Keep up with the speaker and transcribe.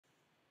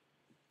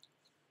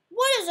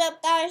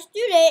up, guys?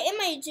 Today in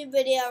my YouTube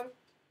video,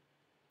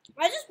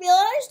 I just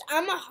realized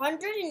I'm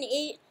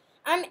 108.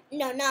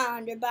 Not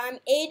 100, but I'm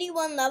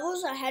 81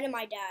 levels ahead of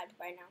my dad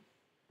right now.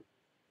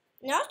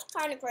 Now it's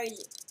kind of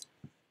crazy.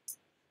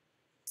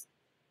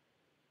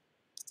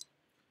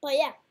 But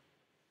yeah.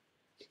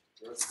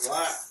 Where's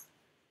what?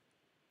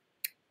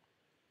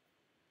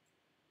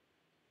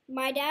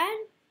 My dad,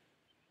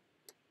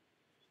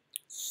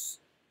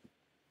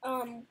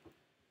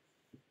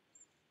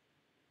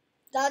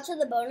 got to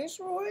the bonus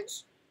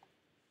rewards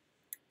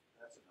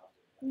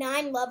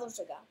 9 levels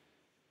ago.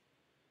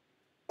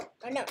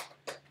 I know.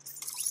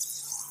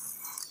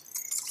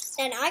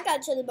 And I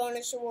got to the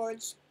bonus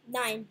rewards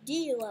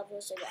 9D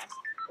levels ago.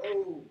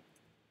 Oh.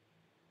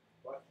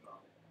 What's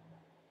not?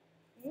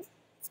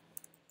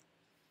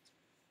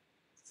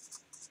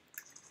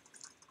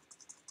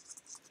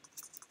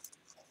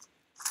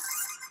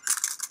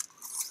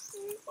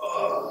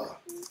 Oh.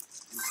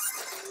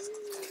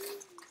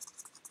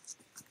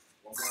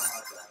 One more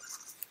hot dog.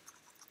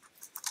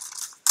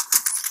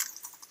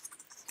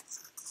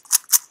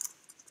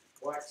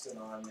 Flexing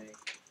on me.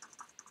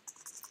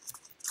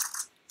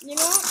 You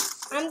know what?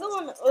 I'm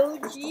going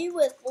OG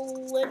with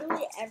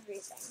literally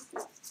everything.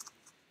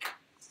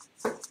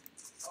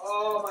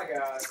 Oh my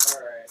god,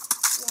 alright.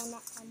 No, I'm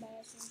not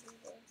combat SMG.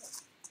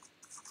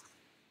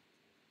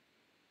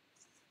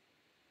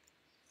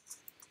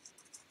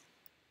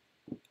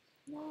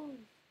 No.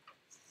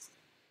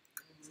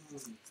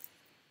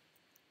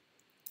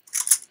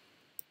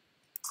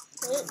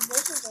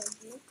 This is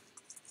OG.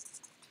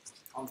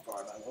 I'm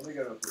sorry, man. Let me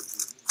go to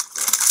the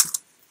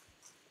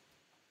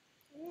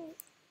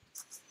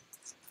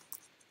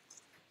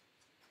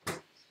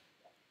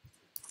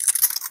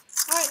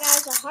Alright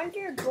guys,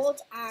 100 gold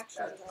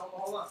action.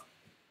 hold on.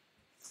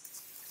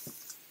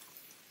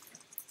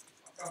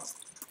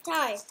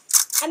 Ty.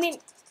 I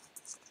mean,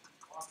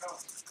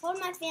 call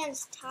my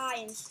fans Ty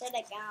instead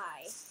of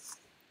Guy.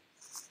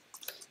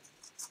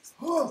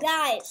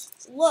 Guys,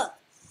 look.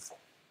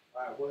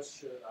 Alright, what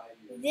should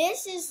I use?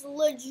 This is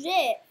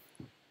legit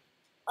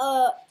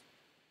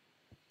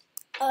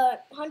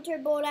hunter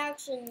bolt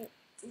action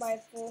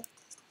rifle,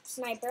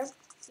 sniper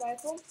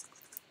rifle,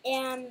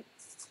 and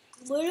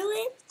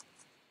literally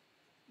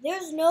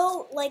there's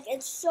no, like,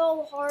 it's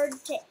so hard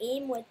to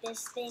aim with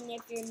this thing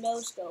if you're no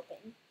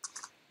scoping.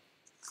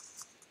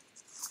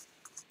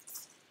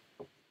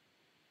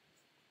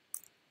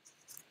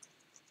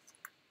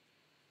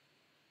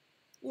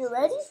 You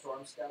ready? Is the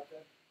Storm Scout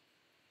good?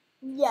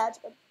 Yeah, it's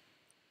good.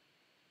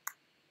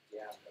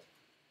 Yeah.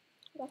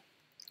 Okay.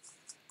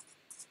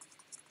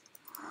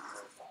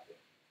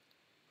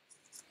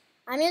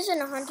 I'm using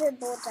a hunter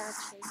bolt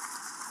action.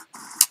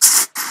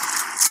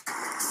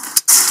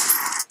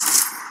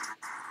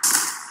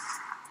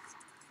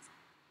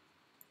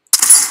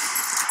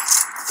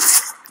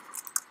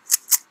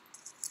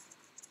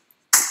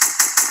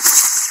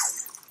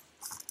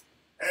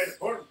 And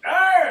put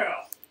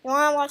down! You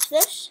wanna watch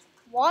this?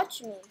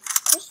 Watch me.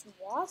 Just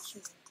watch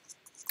me.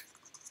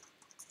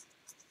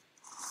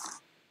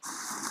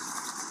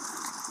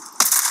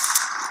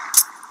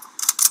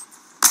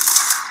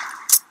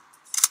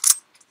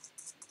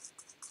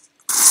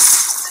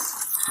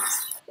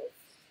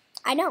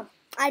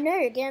 I know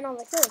you're getting all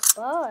the kills,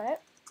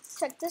 but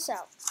check this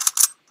out.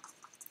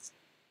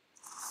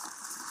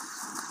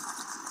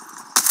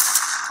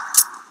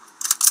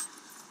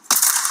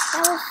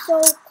 That was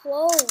so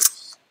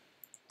close.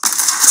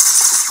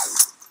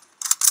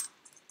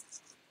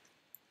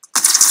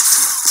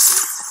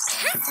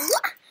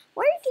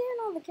 Where are you getting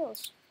all the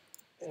kills?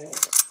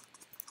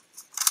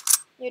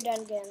 You're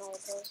done getting all the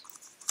kills.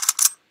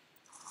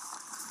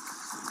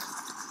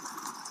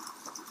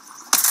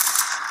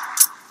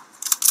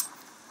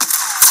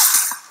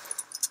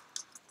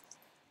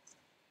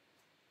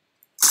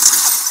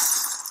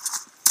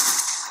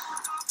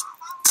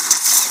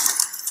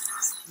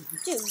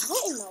 Dude,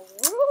 what in the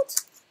world?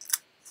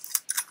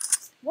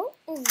 What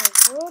in the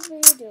world were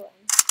you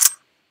doing?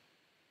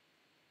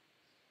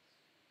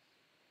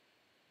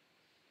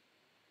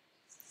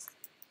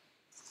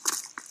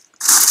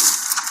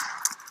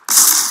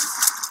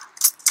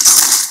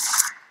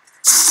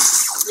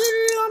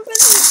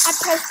 I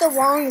pressed the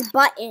wrong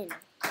button.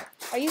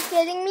 Are you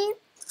kidding me?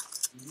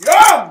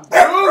 Yum,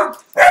 dude!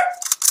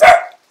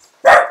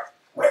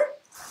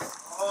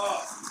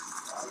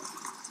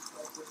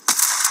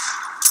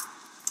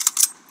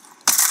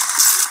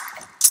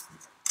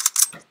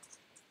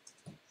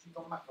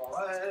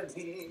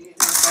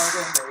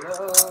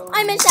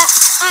 I missed that.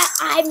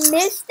 I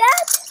missed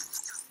that?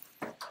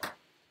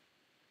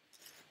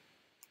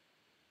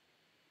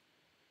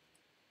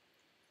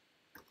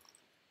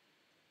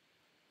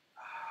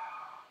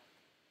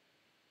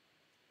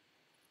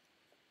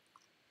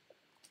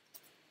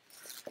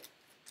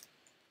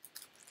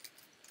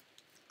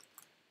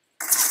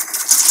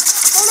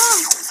 Hold on.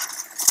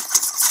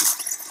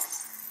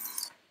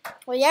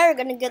 Well, yeah, you're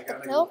gonna get the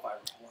kill.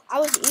 I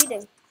was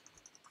eating.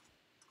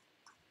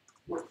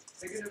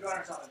 Take a new gun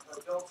or something. Put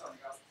a build something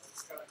up.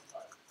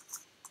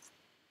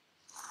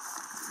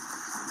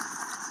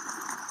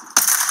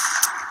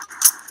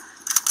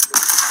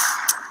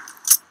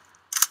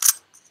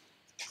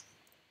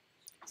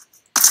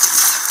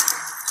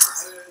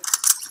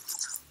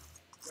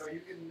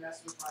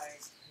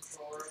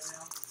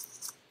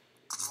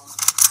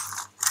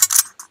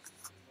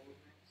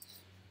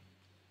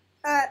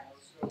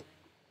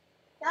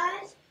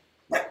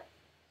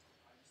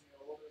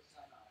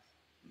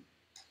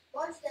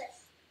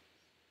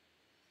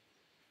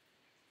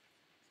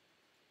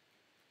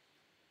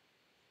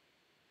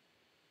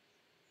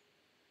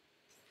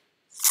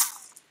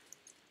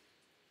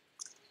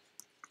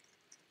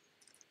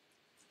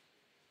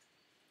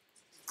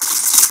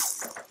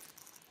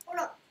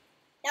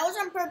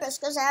 purpose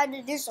because I had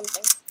to do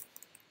something.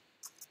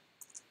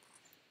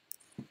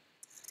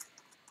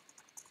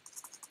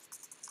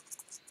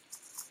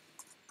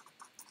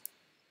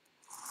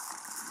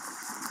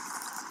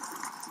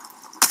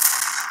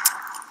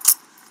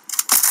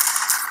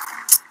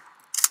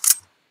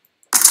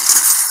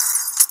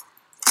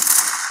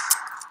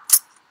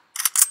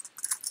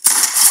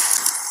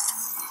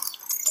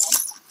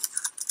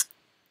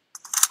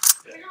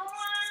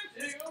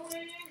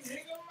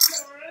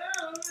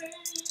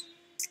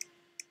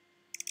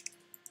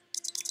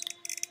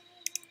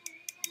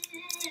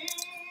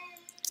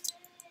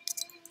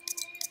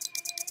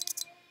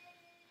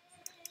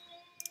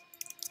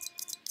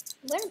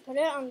 I'm going to put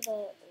it on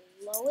the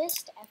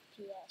lowest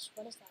FPS.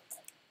 What is that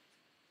like?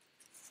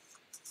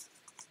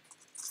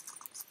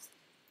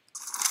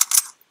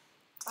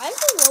 Why is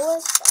the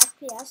lowest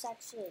FPS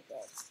actually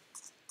good?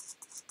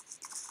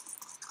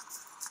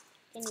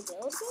 Can you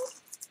build good?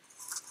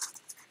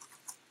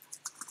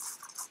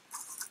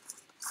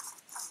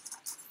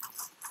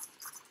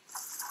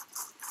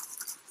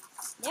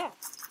 Yeah.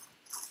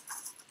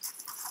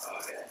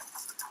 Okay.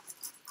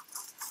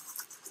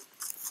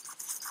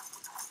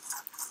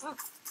 Oh.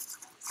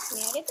 Can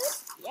you edit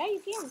this? Yeah, you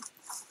can.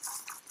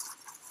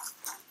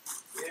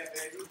 Yeah,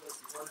 baby. Let's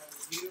run it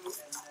with you and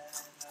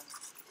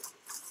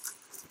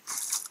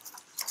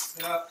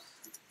then. Yep.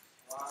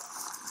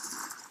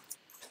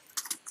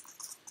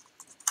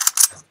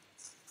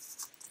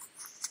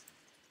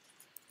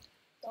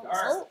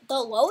 Wow. The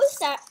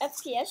lowest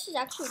FPS is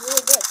actually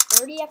really good.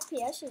 30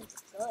 FPS is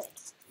good.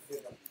 You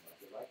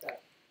like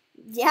that?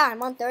 Yeah,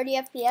 I'm on 30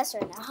 FPS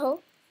right now.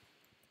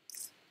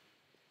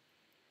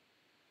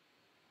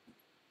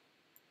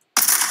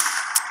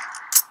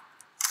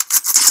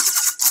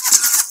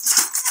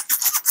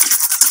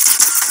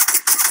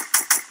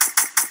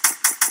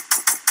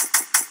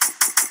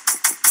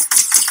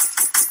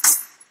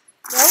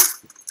 No?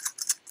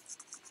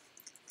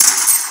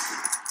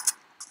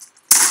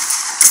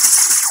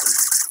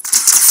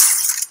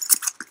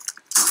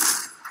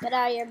 Get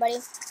out of here, buddy.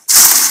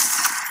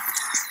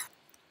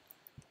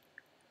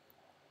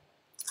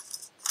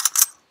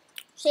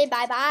 Say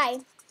bye-bye.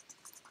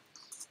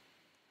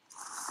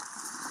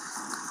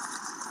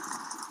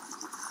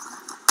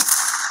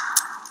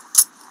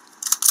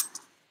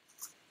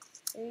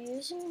 You're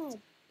using my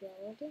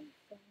building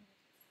thing.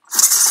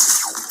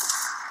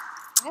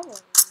 I will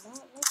not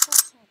let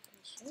that happen,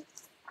 sir.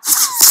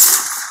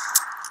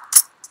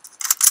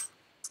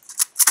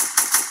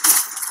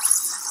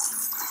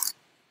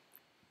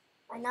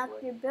 I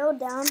knocked your build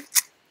down.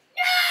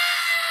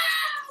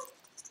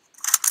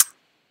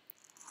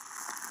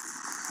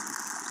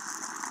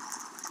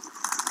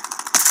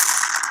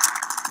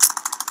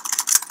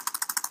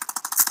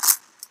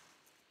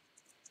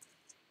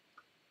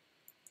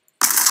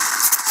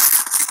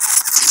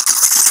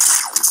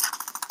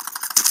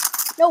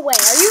 No way.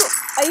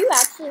 Are you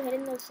actually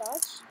hitting those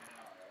shots?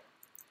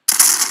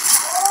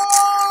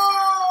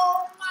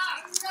 Oh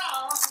my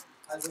God!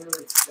 I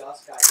literally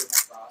just got hit my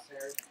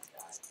crosshairs and I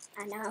died.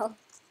 I know.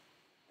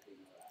 I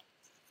didn't know that.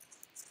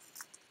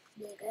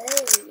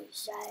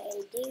 Because I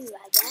do, I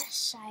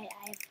guess.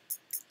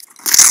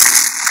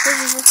 This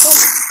is a film.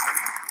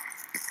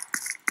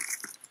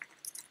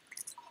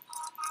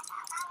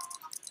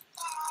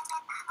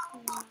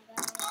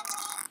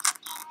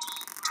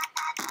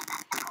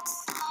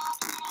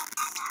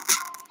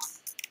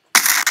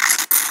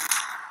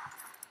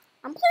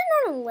 I'm playing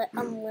on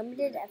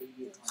unlimited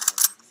FPS.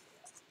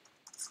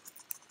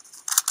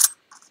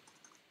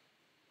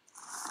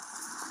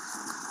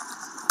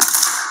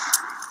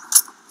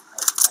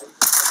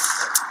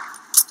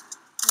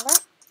 What?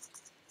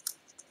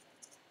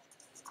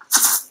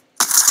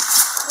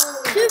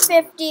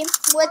 250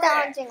 with the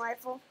hunting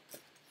rifle.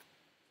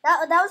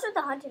 That was with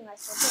the hunting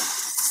rifle too.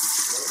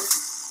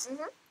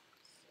 Mhm.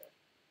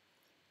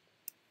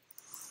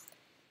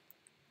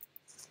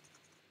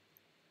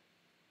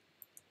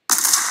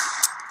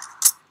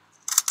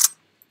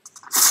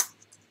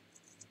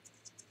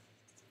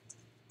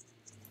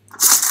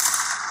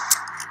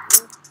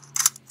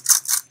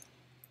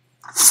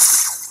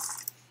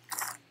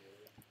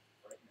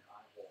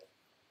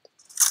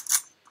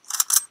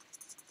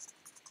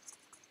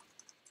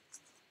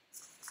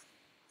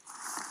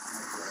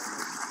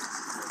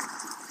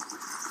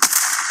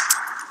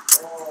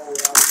 Oh,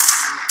 that was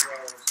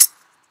close.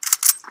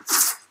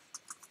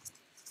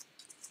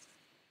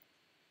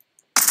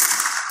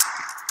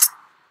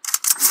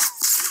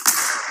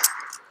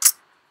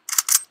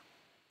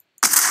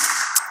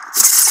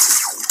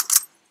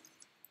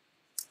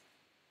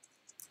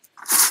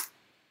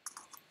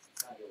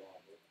 Not your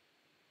wall, dude.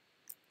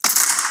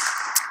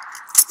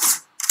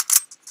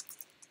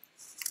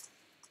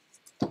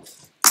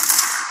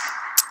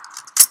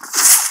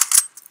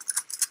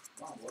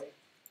 Come on, boy.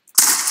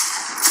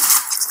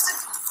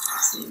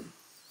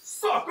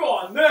 Suck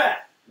on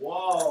that!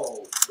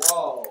 Whoa,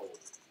 whoa,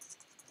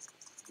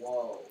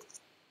 whoa.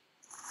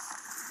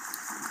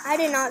 I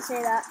did not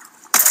say that.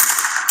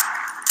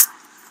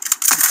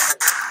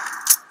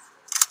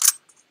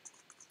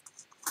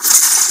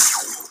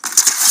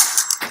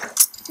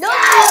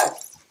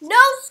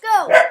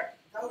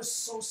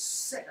 so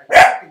sick. I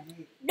fucking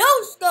hate it. No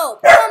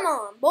scope. Come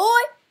on,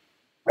 boy.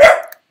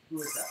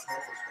 Who is that?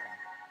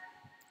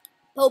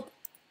 Pope.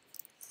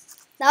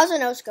 That was a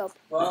no scope.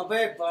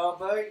 Bobby.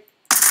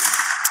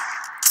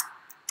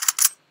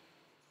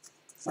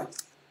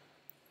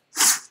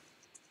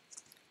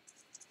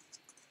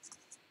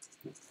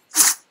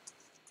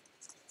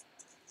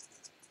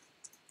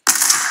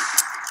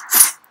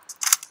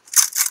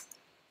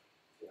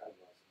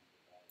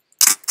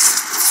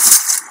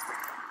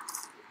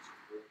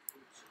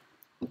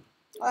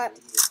 Alright.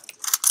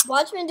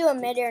 Watch me do a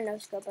mid-air no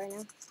scope right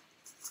now.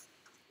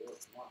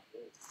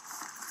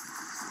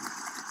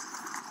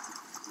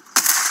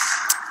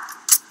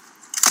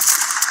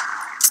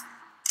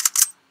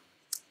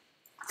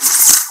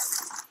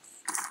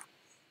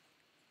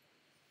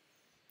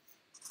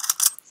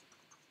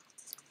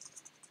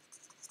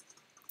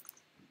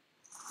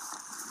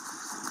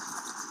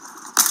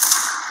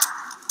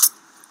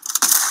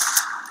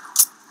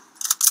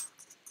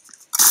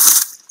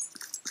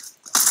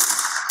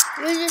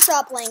 Use your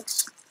shop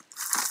links.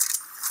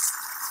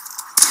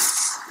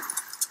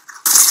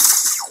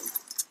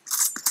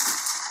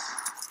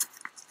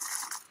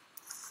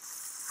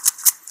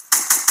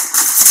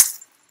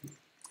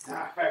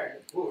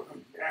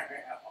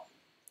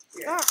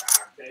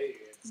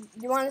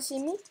 You want to see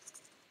me?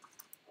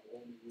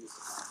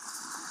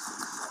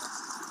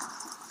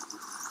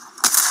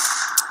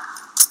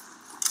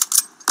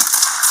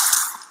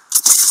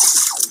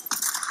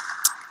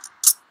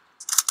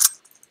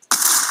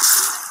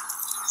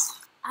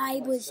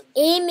 I was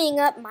aiming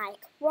up my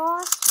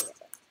crosshair.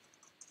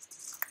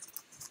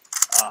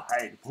 I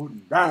hate putting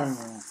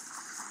down.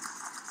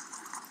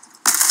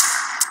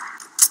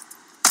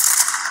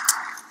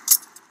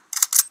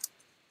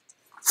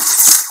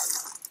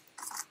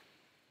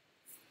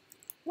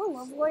 What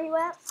level are you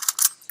at?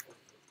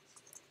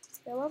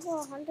 You're level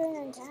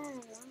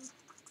 110.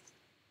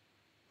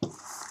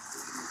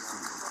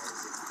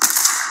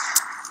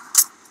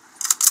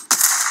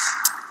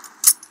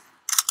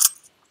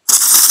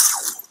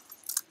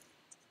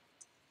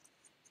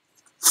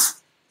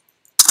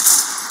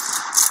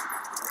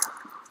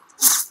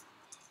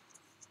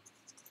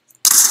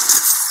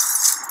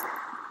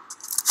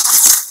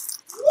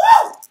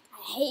 Wow.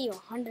 I hate you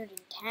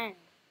 110.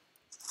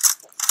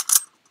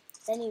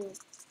 Then you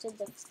did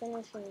the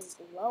finishing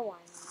blow on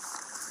me.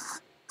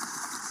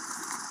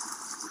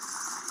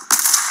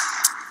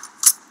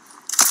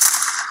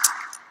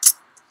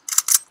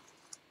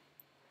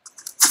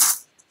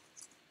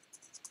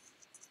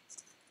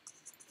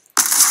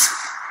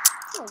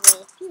 No way,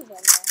 if you win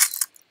this.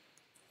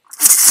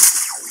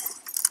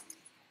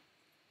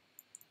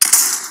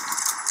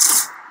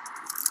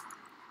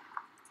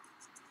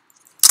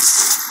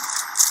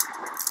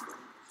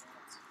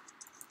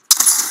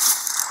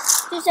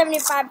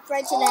 $275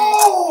 right to the head.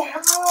 Oh,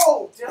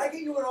 no! Did I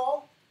get you at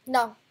all?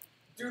 No.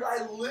 Dude,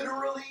 I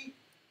literally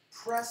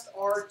pressed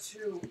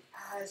R2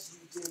 as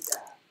you did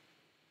that.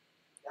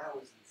 That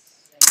was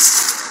insane.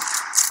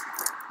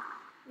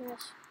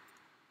 Yes.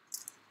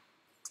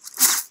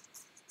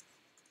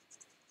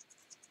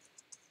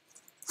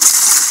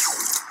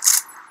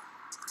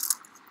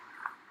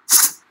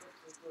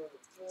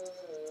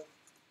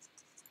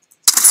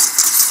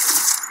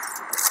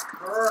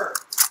 Hurt.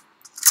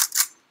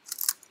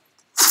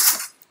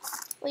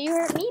 Well, you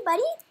hurt me,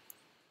 buddy.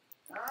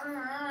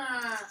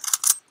 Ah.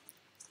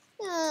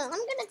 I'm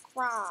gonna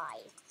cry.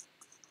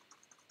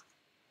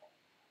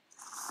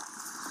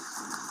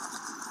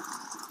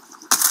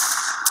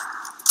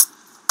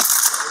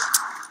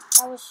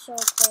 That was so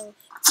close.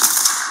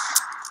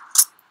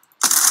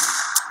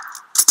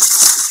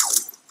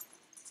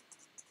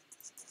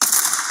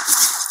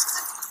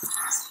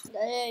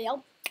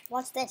 Yo,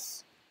 what's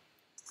this?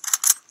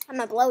 I'm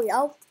gonna blow,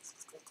 yo.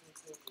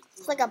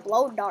 It's like a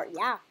blow dart,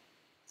 yeah.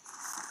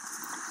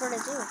 That's what I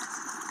do.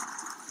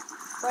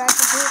 What I have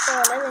to do for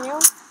a living, yo.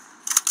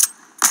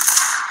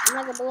 I'm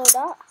like a blow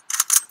dart.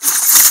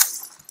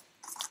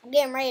 I'm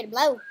getting ready to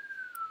blow.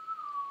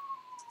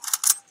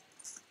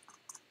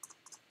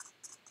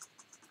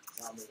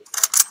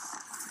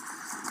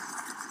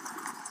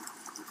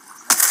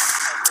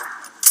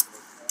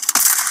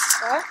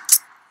 What?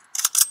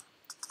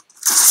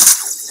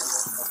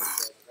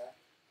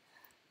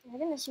 I'm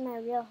gonna see my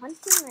real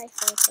hunting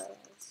rifle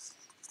first.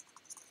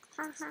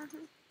 Ha ha ha.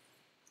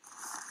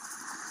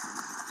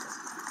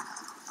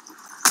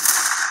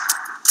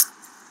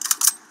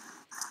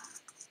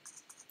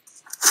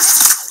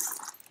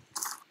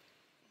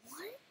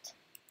 What?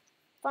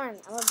 Fine,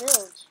 I'm gonna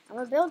build. I'm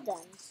gonna build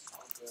them.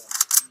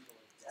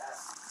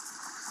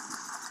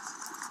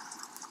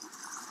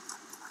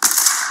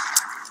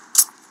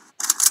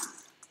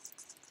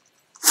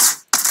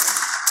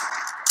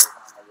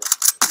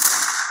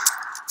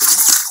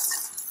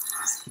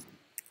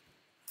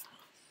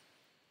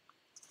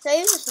 So I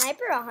use a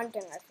sniper or a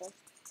hunting rifle?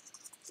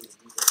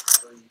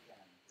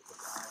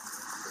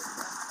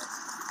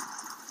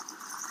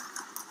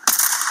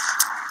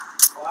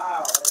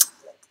 Wow, that's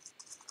sick.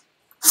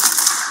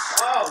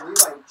 Oh,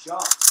 Levi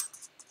jumped.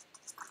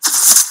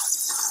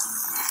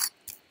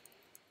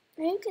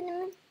 I kidding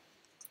me?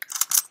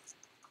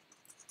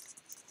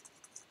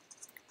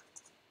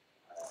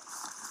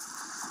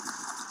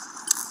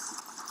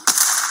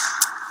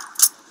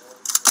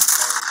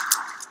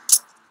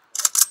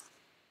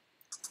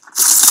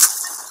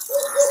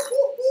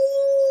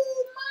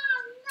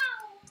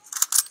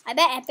 I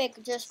bet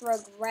Epic just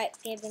regret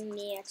giving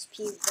me XP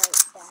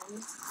right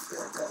then.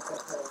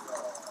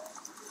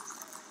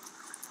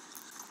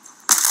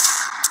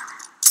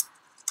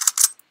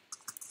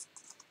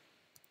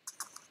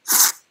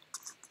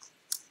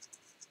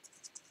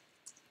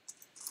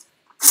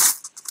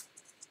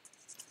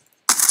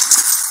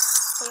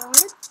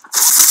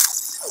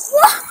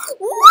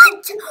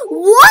 What?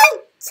 What?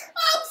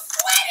 I'm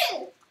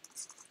sweating!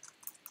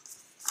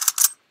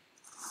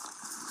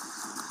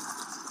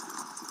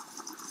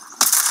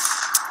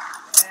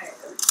 Dang,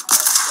 every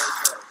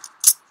time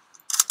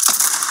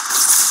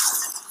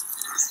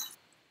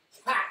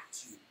I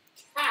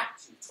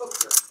capped you, took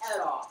your head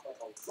off like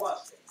a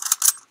Russian.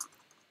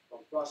 A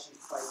Russian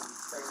fighting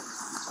training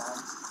son.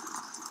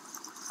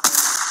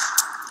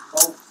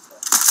 Most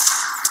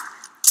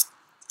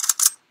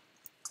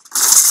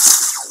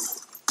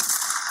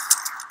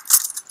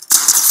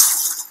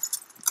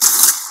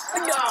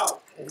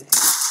Ow!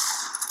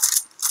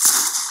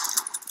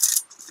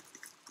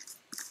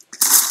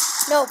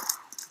 No.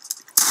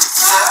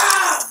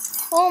 Ah!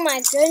 Oh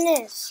my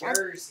goodness.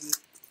 Jersey.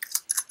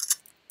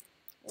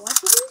 What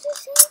did you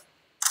just say?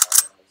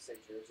 Say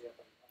Jersey up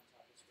on top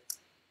of the screen.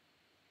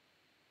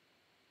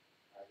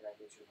 I gotta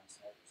get you my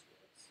sniper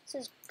skills. It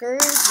says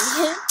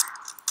Jersey.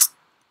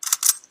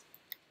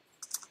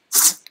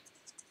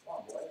 Come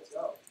on, boy, let's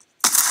go.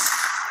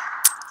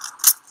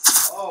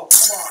 Oh,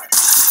 come on.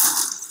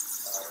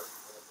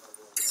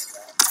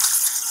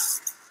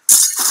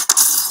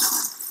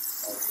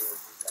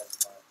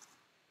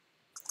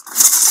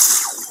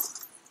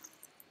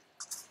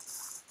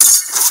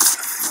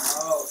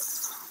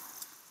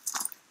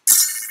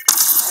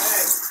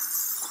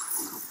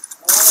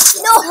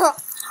 No!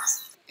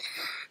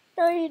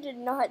 No, you did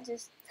not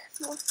just...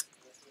 These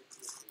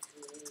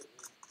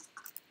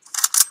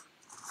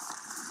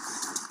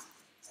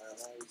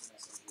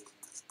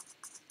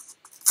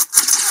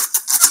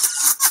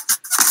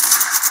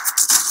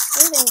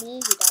are the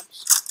easy dubs.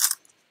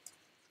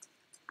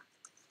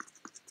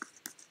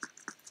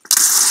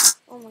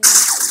 Oh my god.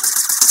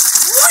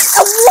 What?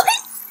 What?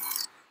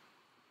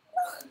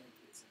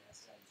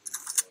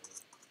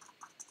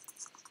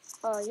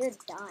 Oh, you're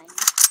done.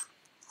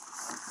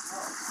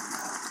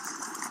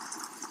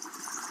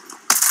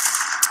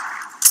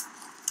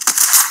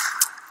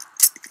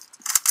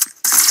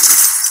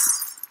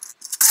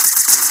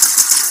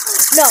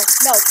 No,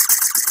 no.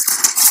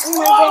 Oh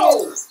my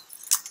goodness.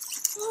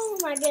 Oh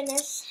my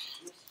goodness.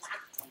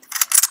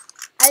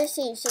 I just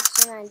see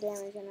 69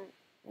 damage in it.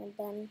 And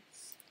then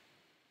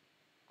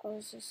I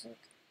was just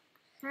like,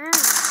 how?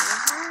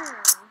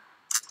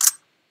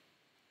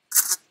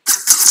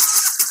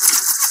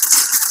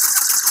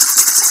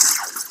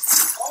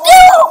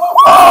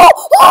 Oh,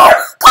 come on!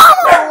 Come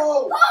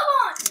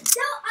on!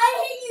 No, I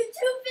hit you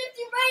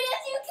 250 right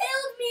as you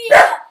killed me!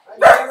 I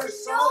never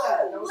saw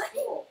that. That was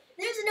cool.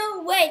 There's no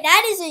way.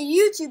 That is a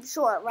YouTube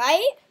short,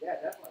 right? Yeah,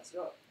 definitely. Let's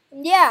go.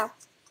 Yeah.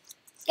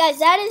 Guys,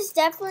 that is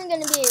definitely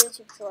going to be a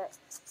YouTube short.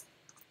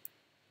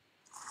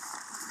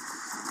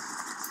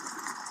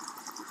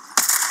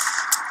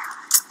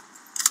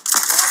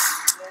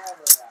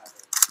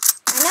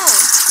 I know.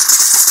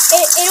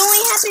 It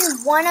only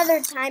happened one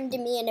other time to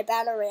me in a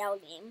Battle Royale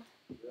game.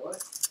 Really?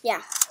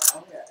 Yeah. I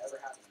don't think that ever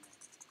happened to me.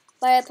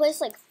 But I placed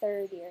like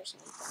 30 or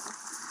something.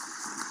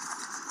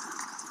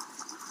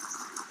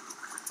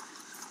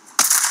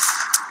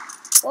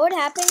 What would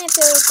happen if it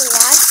was the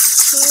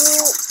last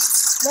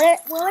two... What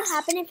would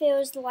happen if it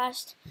was the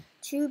last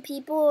two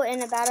people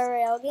in a Battle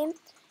Royale game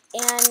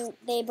and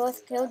they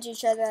both killed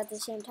each other at the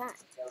same time?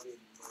 That would be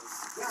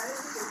amazing. Yeah, I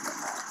didn't think it was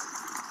that.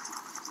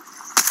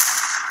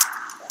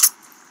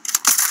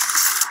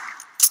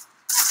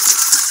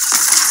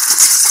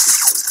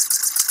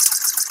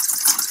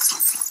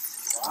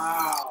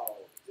 Wow,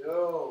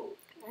 dude.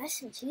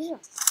 SMGs are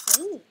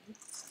insane.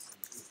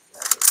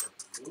 That is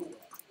a blue one,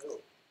 too.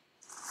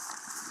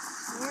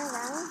 Yeah,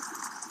 that one?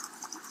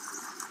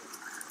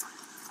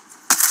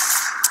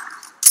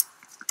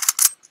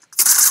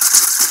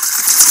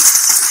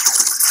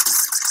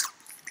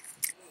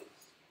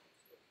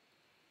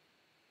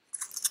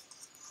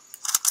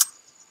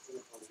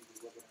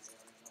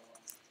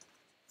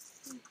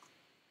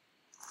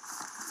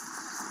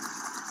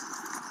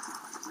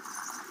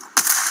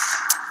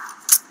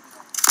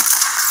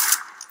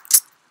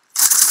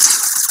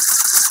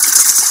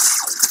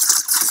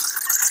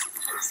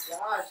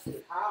 Gosh,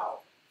 dude, how?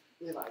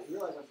 Levi, you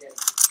realize I'm getting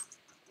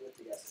with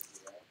the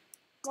SMG, right?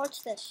 Watch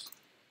this.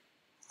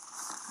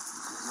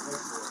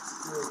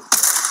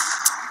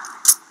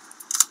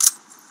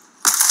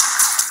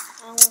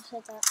 I almost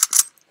hit that.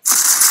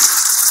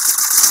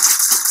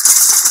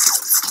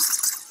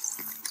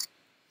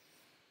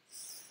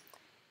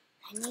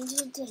 I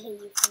needed to hit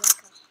you for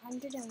like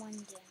 101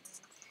 damage.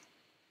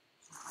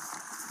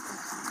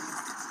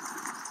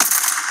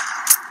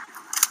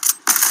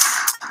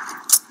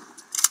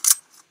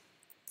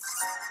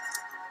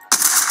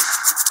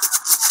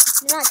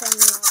 not getting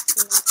me out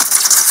from that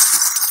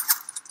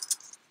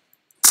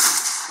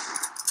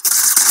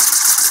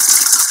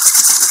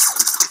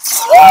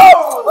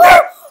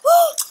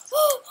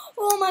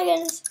Oh my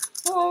goodness.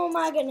 Oh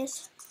my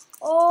goodness.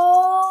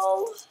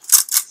 Oh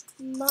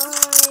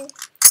my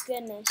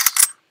goodness.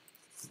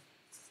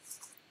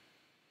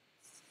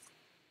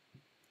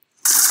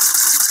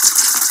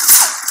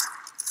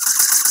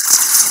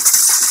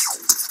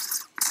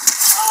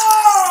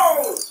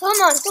 Oh! Come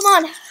on, come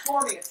on.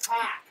 Stormy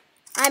attack.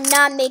 I'm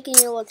not making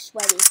you look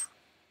sweaty.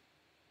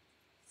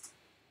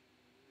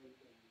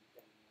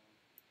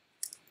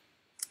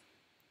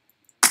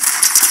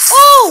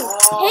 Oh!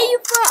 Hey, you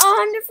for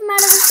 100 from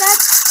out of the set?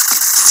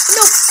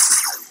 No.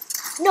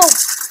 No.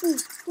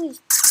 Please, please.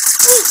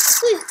 Please,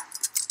 please.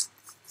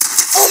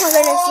 Oh my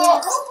goodness,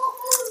 yes.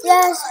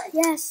 Yes,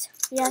 yes,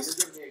 yes.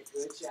 You're giving me a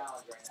good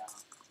challenge right now.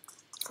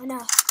 I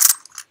know.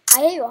 I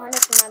hit you 100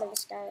 from out of the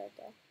sky right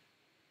there.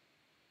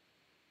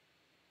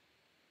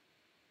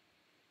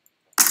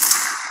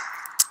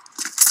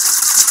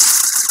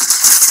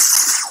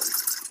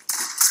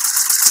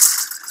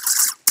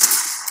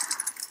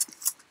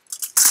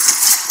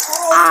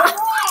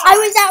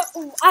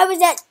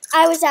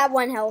 I was at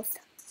 1 health.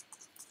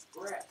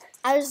 Brick.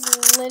 I was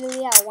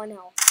literally at 1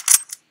 health.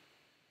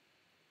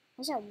 I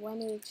was at 1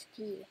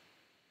 HP.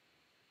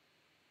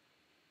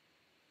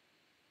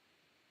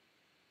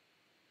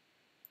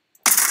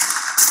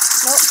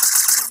 Nope.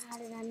 How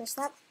did I miss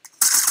that?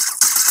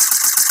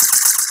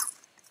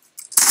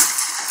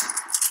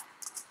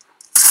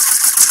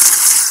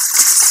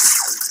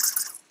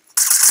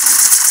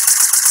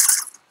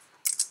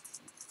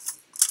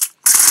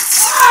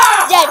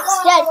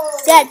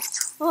 Dead.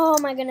 Oh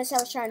my goodness, I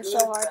was trying so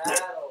hard.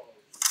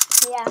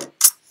 Yeah.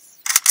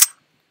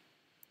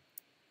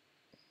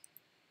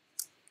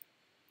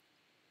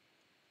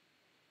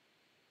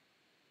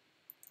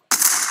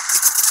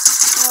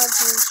 Oh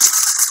jeez.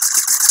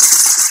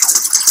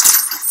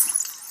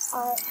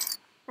 Alright.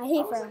 I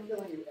hate for him.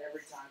 Killing you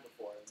every time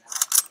before, and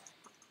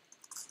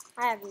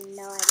now I have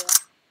no idea.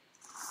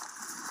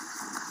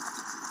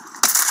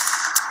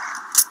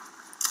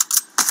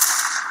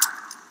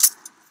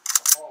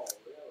 oh,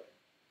 really?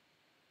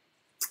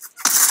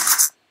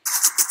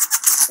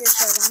 You're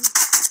so dumb.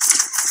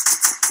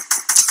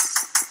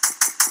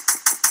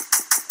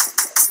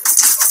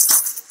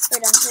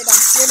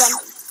 You're done.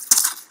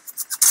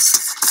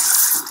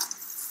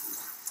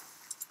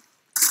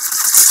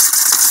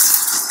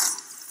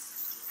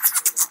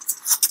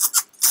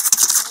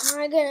 Oh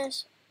my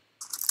goodness.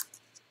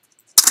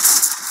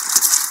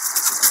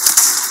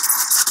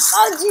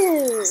 Oh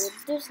dude,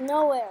 there's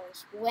no way I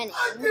was winning.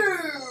 A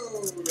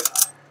dude!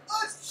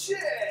 A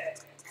chick!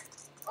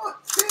 A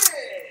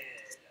kid!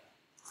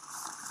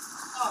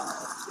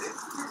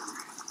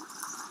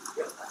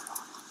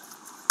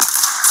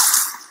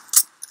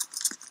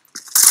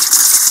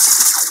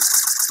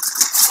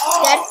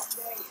 Oh, Dead?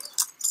 dang it.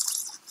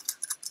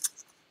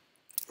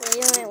 Yeah,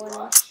 you ain't winning.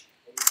 Rush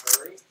and you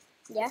hurry,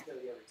 Yeah? kill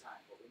you every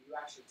time. But when you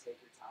actually take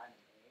your time and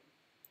aim,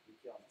 you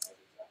kill them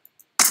every time.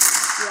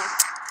 Yeah.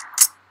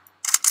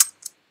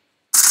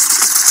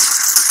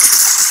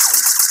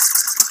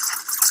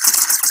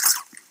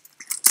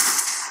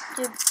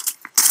 Dude,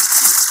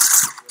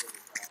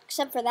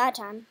 except for that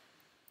time.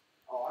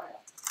 Oh, I know.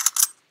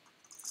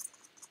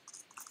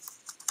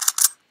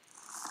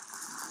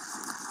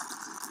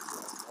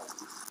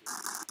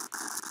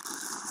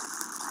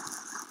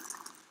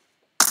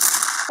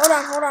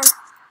 Hold on.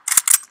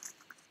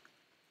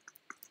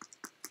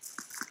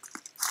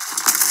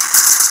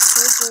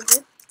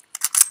 Dude.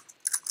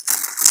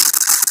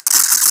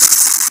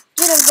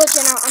 Dude, I'm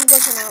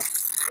glitching out.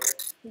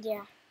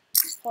 Yeah.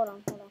 Hold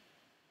on.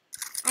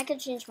 I could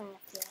change my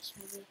FPS,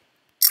 maybe.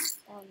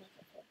 That'll make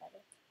it feel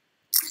better.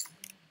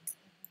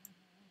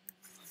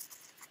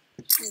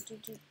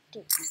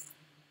 Dude.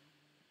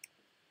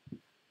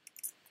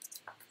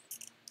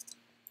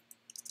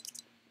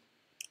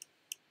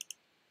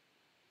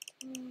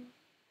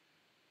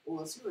 Well,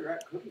 let's see where you're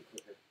at cookie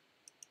clicker.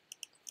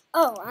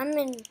 Oh, I'm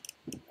in a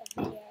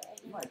video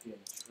right You now. might be in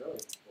the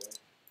trillions, boy.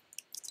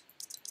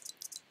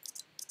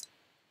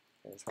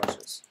 Okay, just watch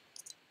this.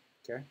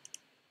 Okay?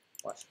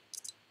 Watch.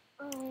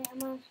 Alright,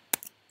 I'm on.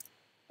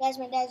 Guys,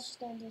 my dad's just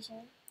gonna do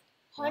something.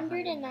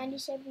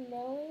 197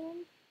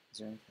 million? Is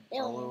there anything?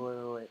 Billion.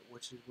 Oh, wait.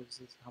 What is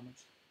this? How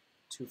much?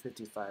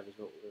 255 is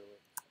what we were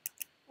waiting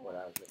for. What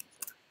I was waiting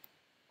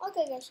for.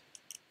 Okay, guys.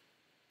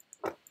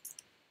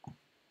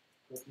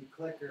 Cookie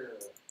clicker.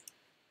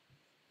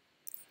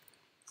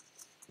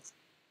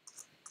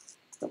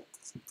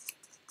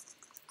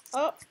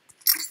 Oh.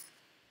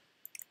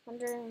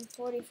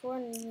 144,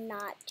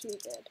 not too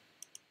good.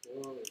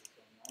 Good,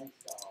 so nice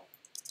dog.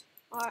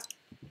 Alright.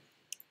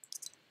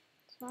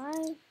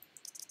 Fine.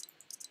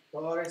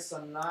 That is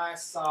a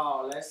nice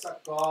song. Let's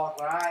go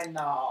right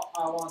now.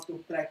 I want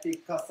to practice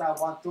because I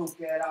want to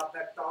get a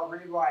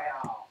victory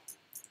royale.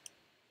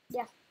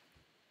 Yeah.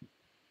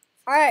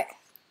 Alright.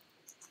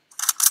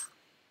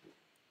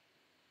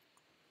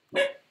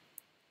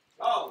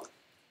 Go.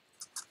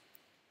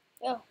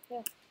 Yo.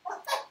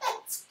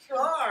 Let's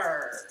go.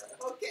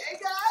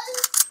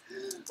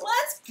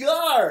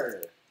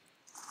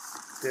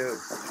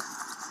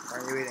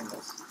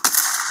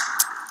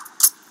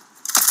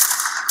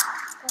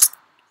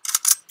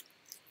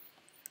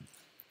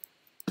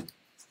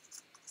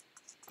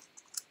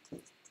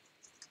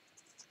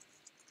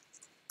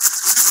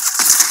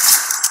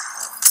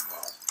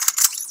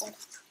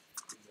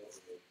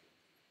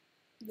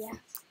 Yeah.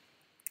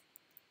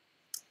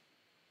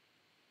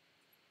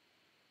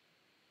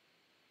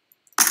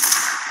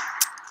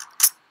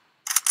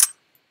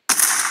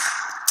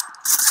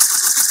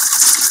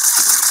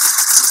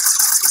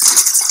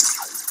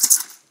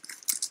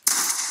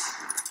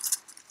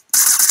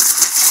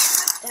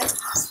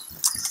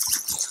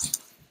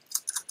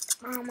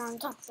 I'm on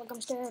top, like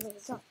I'm staring at the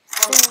top.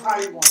 How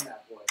you won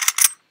that, boy?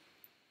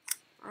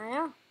 I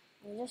know.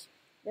 I'm just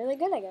really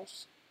good, I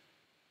guess.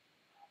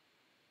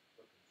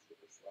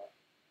 Super sweat.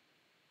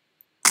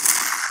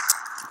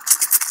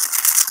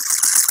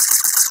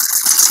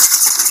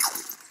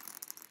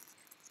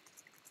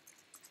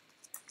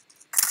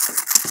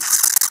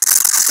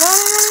 No.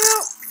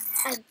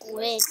 I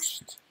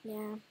glitched.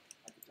 Yeah.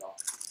 I can tell.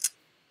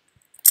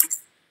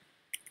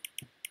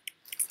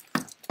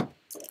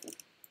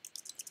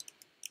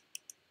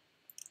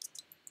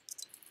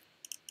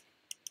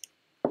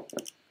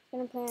 I'm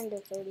gonna play under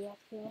 30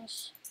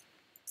 FPS.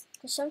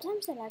 Because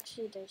sometimes that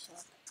actually does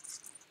help.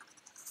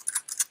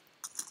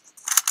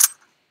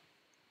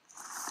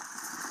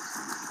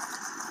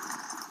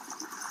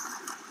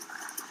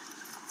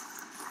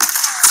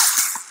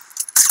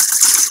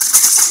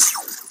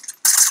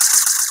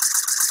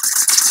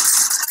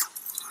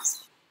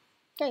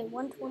 Okay,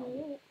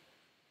 128.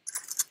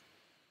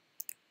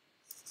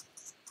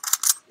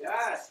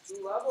 Yes,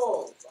 2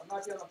 levels. I'm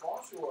not getting the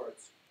ball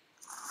shorts.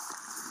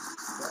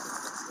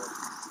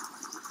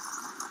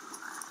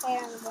 Hey,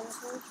 on the bonus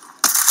move.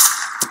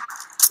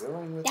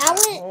 Really?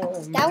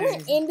 That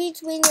went in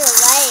between your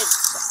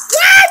legs.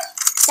 Yes!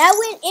 That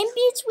went in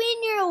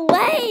between your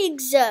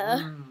legs.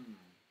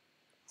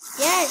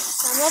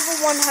 Yes, I'm level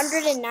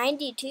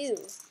 192.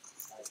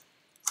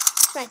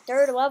 It's my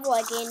 3rd level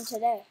I gained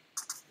today.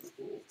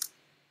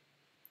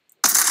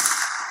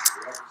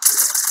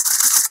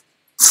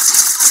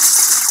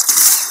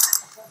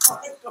 Oh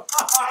my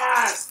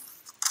God!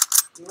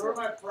 You hurt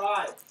my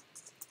pride.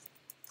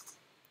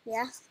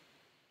 Yeah.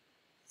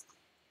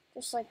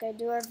 Just like I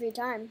do every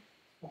time.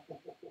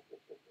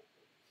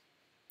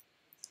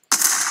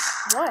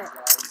 What?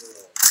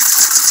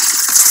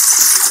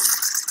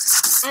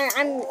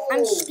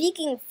 I'm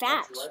speaking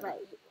facts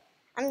right.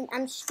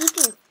 I'm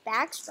speaking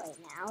facts right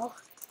now.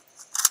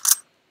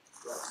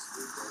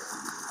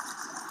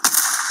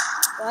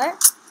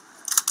 What?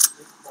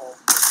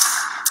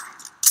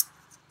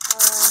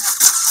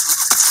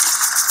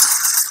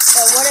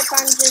 But what if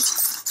I'm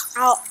just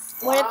out?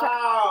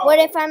 What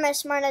if I'm as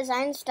smart as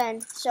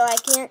Einstein, so I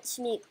can't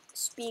speak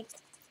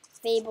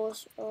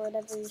fables or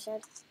whatever you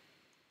said?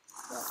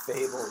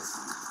 Fables.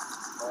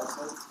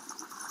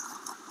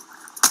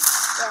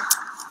 Yeah.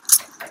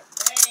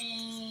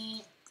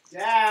 Hey,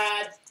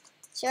 Dad.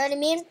 See what I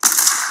mean? 1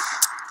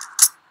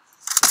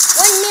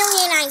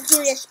 million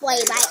IQ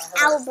display by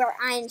Albert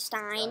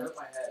Einstein. That hurt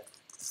my head.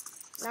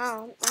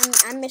 No,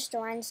 I'm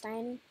Mr.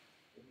 Einstein.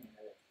 Give me a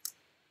headache.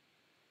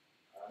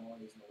 I don't want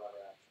to use my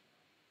lever action.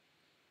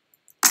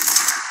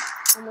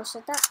 Almost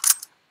hit that.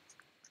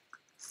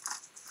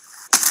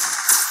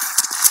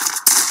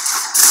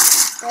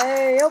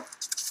 There you go. I'm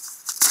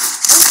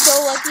so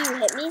lucky you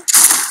hit me. Wait,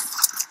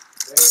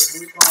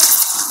 who's calling?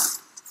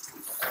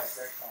 Oh,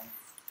 they're calling.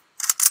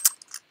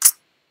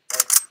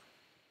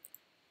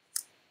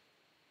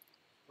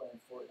 Playing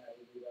Fortnite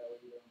with you, what are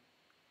you doing?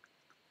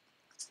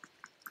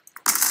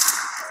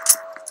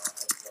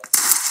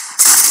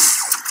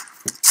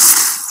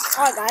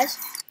 Alright, guys.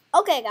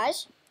 Okay,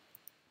 guys.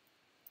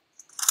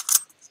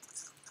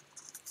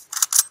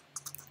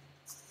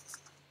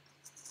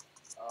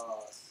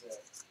 Oh,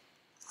 sick.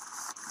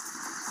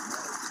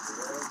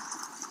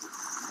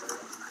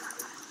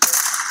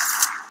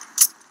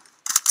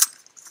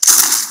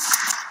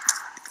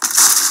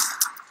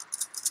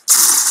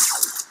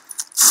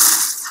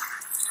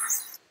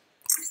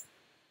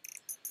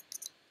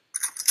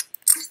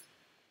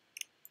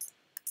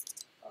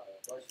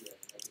 Of course you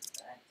have to make it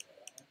back to it,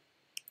 huh?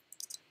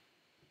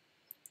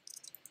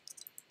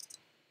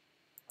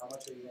 How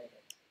much are you making?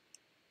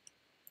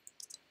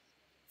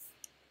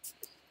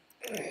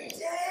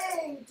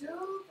 Dang,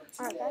 dude,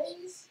 for 2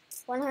 days?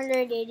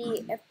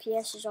 180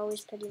 FPS is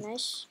always pretty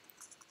nice.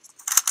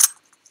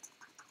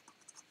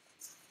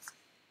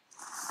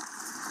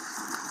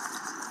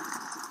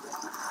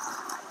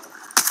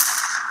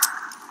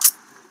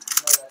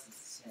 You know that's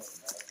insane,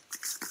 right?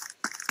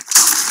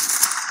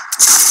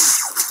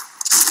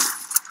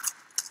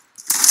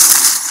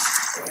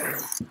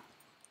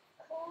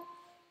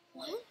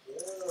 What?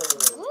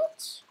 Good. What?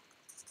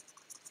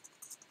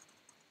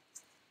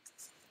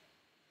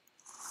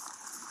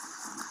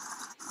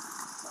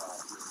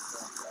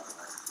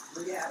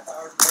 Yeah,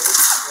 our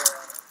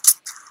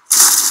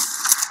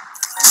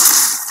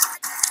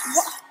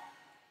What?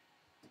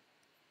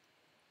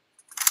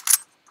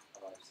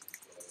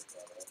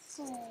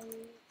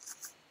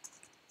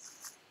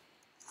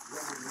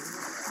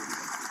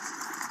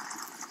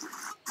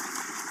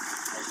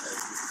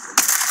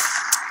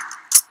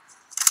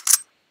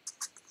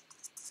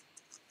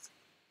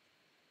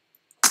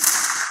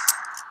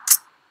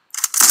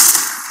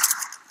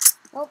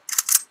 Nope.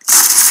 I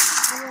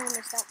didn't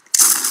miss that.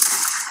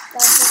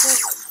 That's a good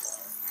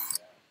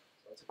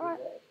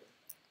day.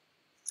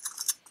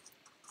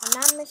 I'm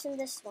not missing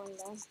this one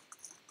though.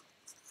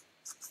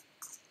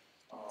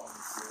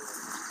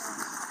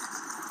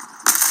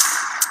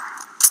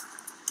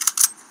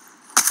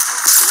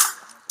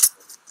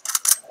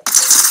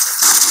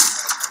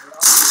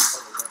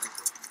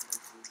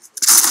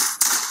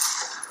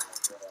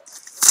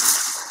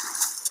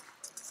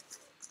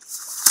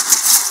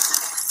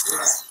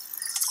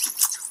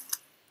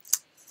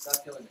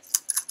 Stop killing me.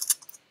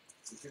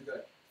 You're too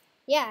good.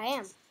 Yeah, I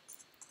am.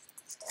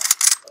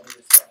 Let me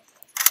just stop.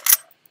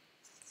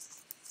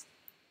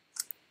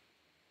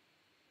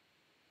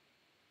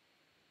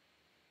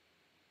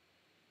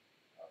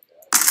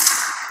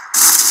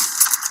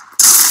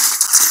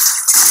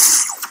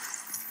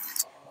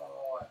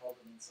 Oh, I hope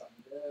it means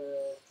something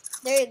good.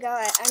 There you go.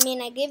 I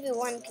mean, I gave you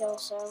one kill,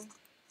 so.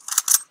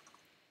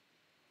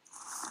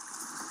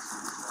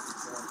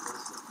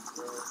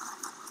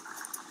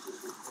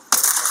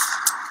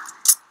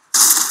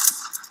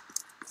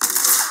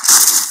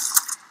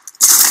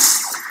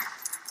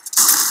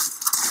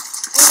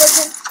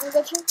 I'm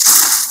good too.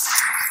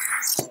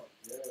 Oh,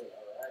 good.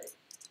 All right.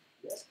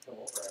 You guys can come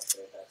over after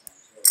that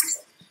sounds good.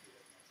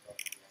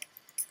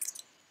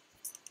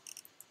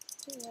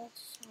 Yeah,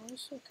 that's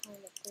honestly kind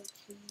of good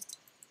too.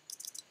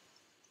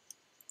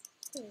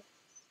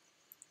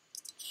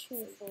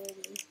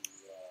 240.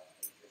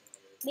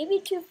 Maybe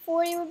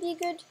 240 would be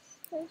good.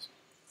 Please.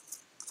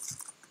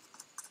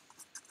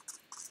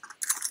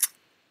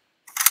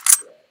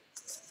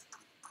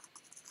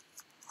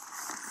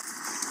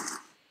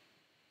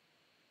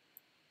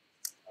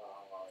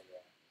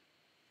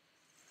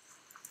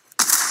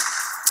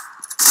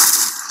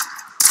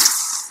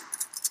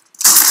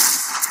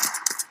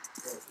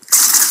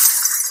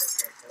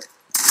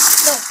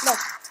 No.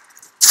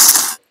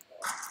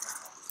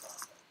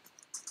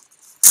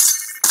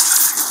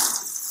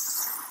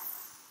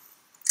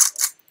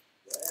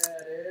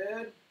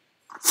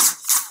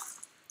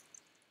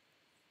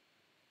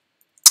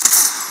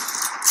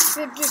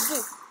 Yeah, dude.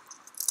 Dude.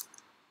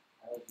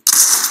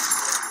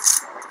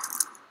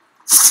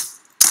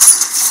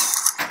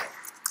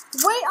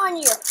 Wait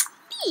on your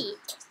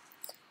feet.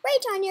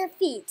 Wait on your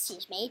feet,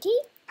 sis matey.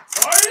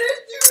 Why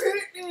did you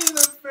hit me in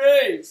the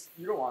face?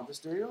 You don't want this,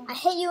 do you? I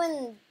hit you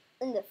in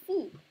the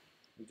feet.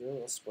 You do?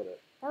 Let's split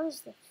it. That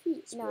was the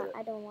feet. Split No, it.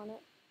 I don't want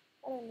it.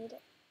 I don't need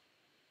it.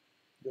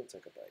 You'll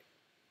take a bite.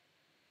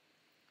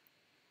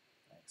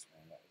 Thanks,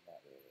 man. That was not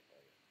really a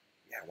bite.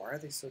 Yeah, why are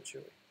they so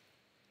chewy?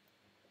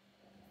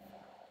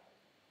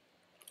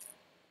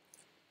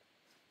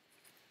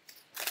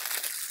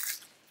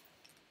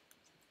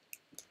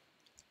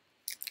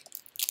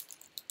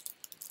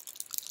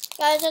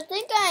 Guys, I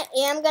think I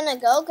am going to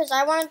go because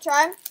I want to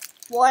try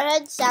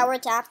Warhead Sour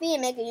Taffy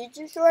and make a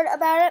YouTube short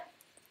about it.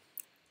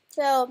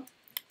 So,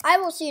 I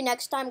will see you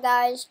next time,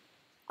 guys.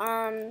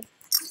 But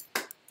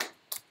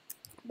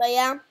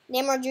yeah,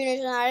 Namor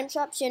Jr.'s an item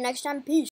shop. See you next time. Peace.